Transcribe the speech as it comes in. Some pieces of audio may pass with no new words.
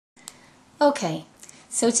Okay,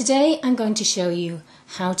 so today I'm going to show you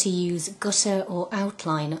how to use gutta or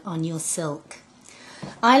outline on your silk.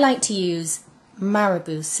 I like to use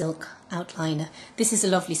marabou silk outliner. This is a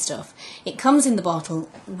lovely stuff. It comes in the bottle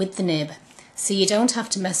with the nib, so you don't have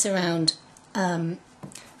to mess around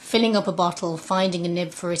filling up a bottle, finding a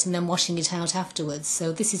nib for it and then washing it out afterwards.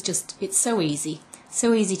 So this is just, it's so easy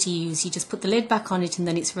to use. You just put the lid back on it and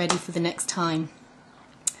then it's ready for the next time.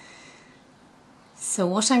 So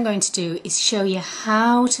what I'm going to do is show you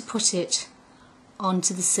how to put it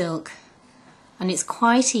onto the silk, and it's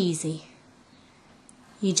quite easy.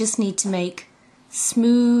 You just need to make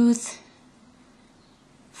smooth,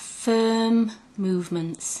 firm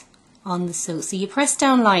movements on the silk. So you press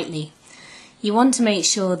down lightly. You want to make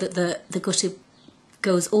sure that the gutta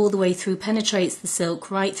goes all the way through, penetrates the silk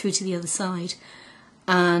right through to the other side,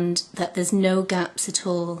 and that there's no gaps at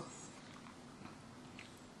all.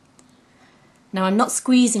 Now I'm not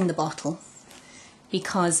squeezing the bottle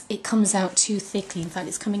because it comes out too thickly. In fact,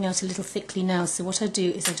 it's coming out a little thickly now, so what I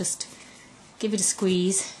do is I just give it a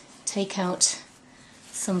squeeze, take out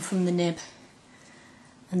some from the nib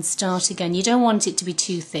and start again. You don't want it to be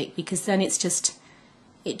too thick because then it just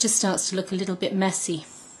starts to look a little bit messy.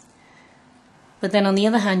 But then on the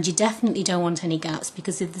other hand, you definitely don't want any gaps,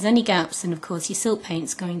 because if there's any gaps, then of course your silk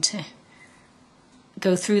paint's going to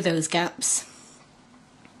go through those gaps.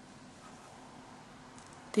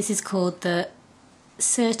 This is called the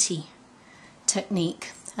Surti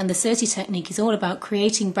technique, and the Surti technique is all about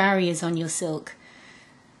creating barriers on your silk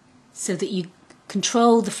so that you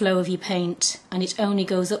control the flow of your paint and it only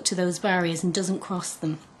goes up to those barriers and doesn't cross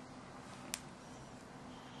them.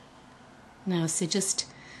 Now, so just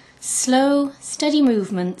slow, steady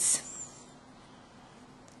movements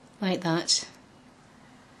like that.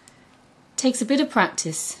 Takes a bit of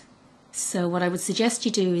practice, so what I would suggest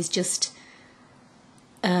you do is just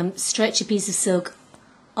stretch a piece of silk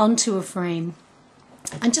onto a frame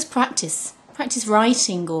and just practice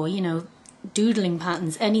writing or, you know, doodling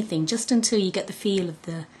patterns, anything, just until you get the feel of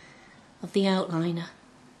the outliner.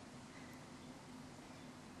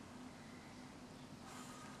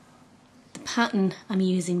 The pattern I'm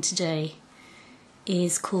using today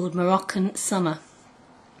is called Moroccan Summer,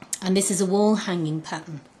 and this is a wall hanging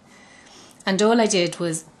pattern, and all I did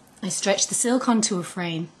was I stretched the silk onto a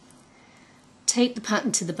frame, take the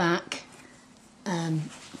pattern to the back and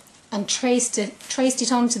traced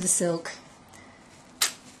it onto the silk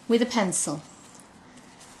with a pencil.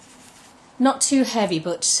 Not too heavy,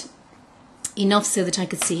 but enough so that I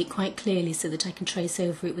could see it quite clearly, so that I can trace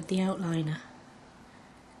over it with the outliner.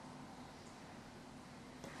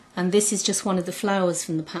 And this is just one of the flowers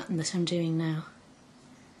from the pattern that I'm doing now.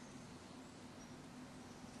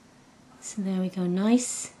 So there we go,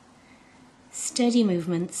 nice steady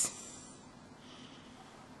movements.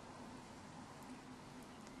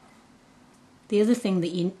 The other thing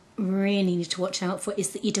that you really need to watch out for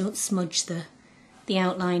is that you don't smudge the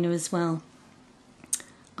outliner as well.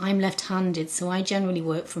 I'm left-handed, so I generally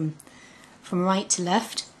work from right to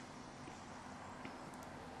left.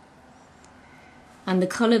 And the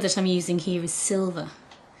colour that I'm using here is silver.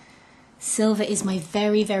 Silver is my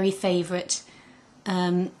very, very favourite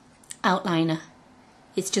outliner.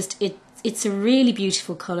 It's a really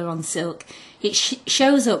beautiful colour on silk. It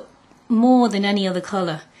shows up more than any other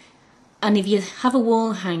colour. And if you have a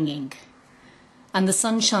wall hanging and the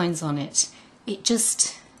sun shines on it, it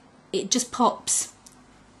just pops.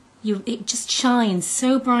 It just shines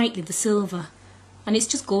so brightly, the silver, and it's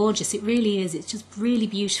just gorgeous. It really is. It's just really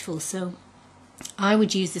beautiful. So I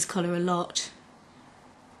would use this colour a lot.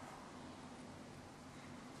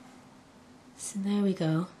 So there we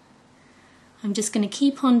go. I'm just going to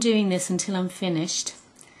keep on doing this until I'm finished,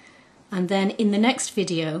 and then in the next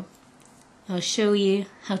video I'll show you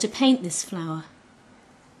how to paint this flower.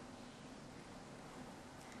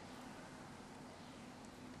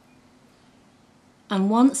 And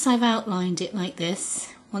once I've outlined it like this,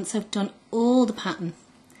 once I've done all the pattern,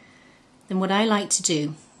 then what I like to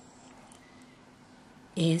do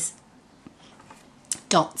is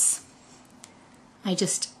dots. I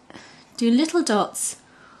just do little dots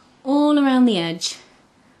all around the edge.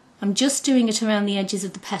 I'm just doing it around the edges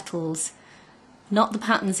of the petals, not the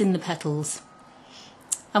patterns in the petals.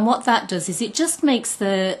 And what that does is it just makes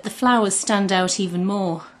the flowers stand out even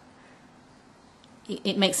more.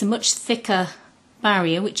 It makes a much thicker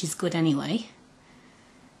barrier, which is good anyway.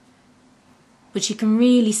 But you can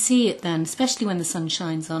really see it then, especially when the sun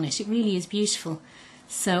shines on it. It really is beautiful.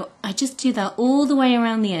 So I just do that all the way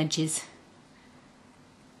around the edges.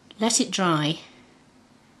 Let it dry,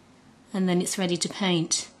 and then it's ready to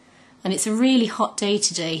paint. And it's a really hot day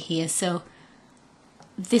today here, so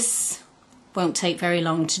this won't take very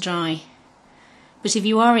long to dry. But if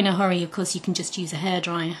you are in a hurry, of course, you can just use a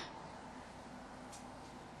hairdryer.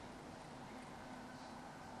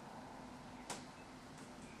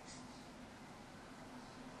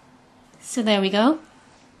 So there we go.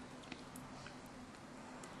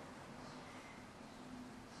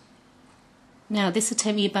 Now this will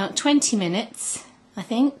take me about 20 minutes, I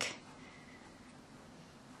think.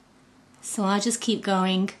 So I'll just keep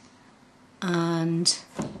going and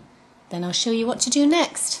then I'll show you what to do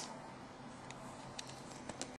next.